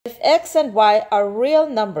If x and y are real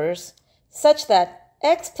numbers such that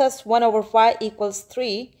x plus 1 over y equals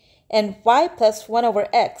 3 and y plus 1 over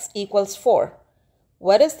x equals 4,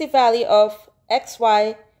 what is the value of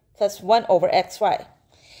xy plus 1 over xy?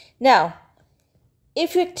 Now,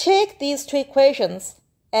 if you take these two equations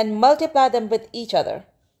and multiply them with each other,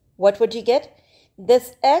 what would you get?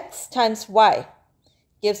 This x times y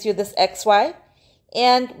gives you this xy,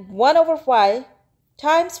 and 1 over y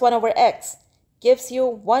times 1 over x gives you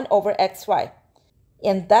 1 over xy.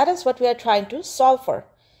 And that is what we are trying to solve for.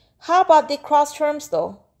 How about the cross terms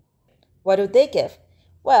though? What do they give?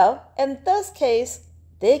 Well, in this case,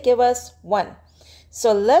 they give us 1.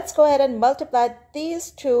 So let's go ahead and multiply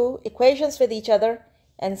these two equations with each other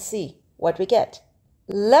and see what we get.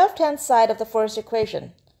 Left-hand side of the first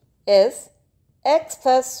equation is x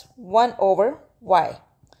plus 1 over y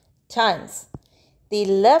times the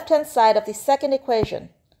left-hand side of the second equation,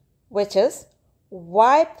 which is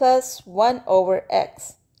y plus 1 over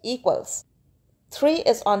x equals 3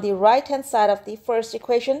 is on the right-hand side of the first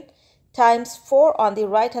equation times 4 on the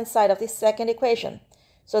right-hand side of the second equation.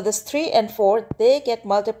 So this 3 and 4, they get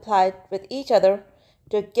multiplied with each other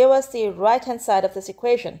to give us the right-hand side of this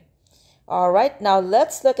equation. All right, now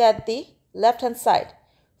let's look at the left-hand side.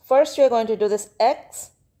 First, we're going to do this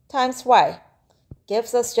x times y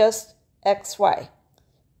gives us just xy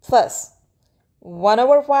plus 1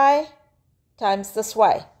 over y times this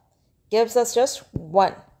y gives us just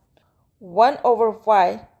 1. 1 over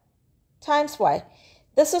y times y.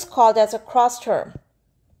 This is called as a cross term.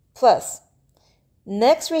 Plus,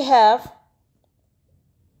 next we have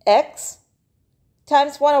x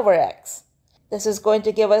times 1 over x. This is going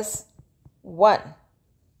to give us 1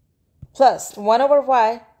 plus 1 over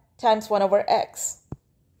y times 1 over x.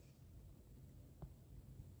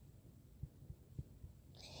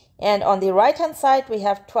 And on the right-hand side, we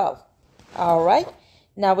have 12. All right.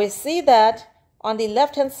 Now we see that on the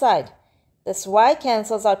left-hand side, this y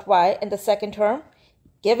cancels out y in the second term,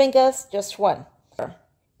 giving us just 1.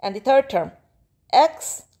 And the third term,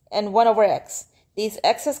 x and 1 over x. These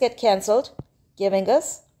x's get canceled, giving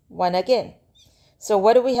us 1 again. So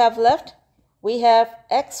what do we have left? We have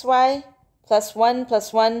xy plus 1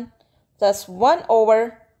 plus 1 plus 1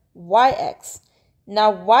 over yx.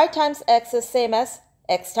 Now y times x is same as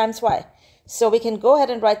x times y. So we can go ahead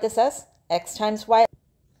and write this as x times y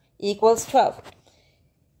equals 12.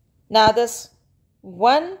 Now this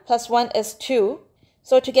 1 plus 1 is 2.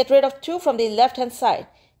 So to get rid of 2 from the left-hand side,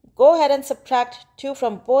 go ahead and subtract 2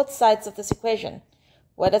 from both sides of this equation.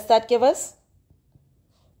 What does that give us?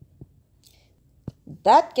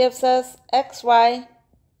 That gives us xy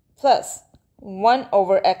plus 1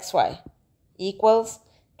 over xy equals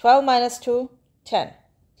 12 minus 2, 10.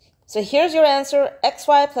 So here's your answer,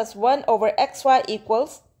 xy plus 1 over xy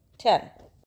equals 10.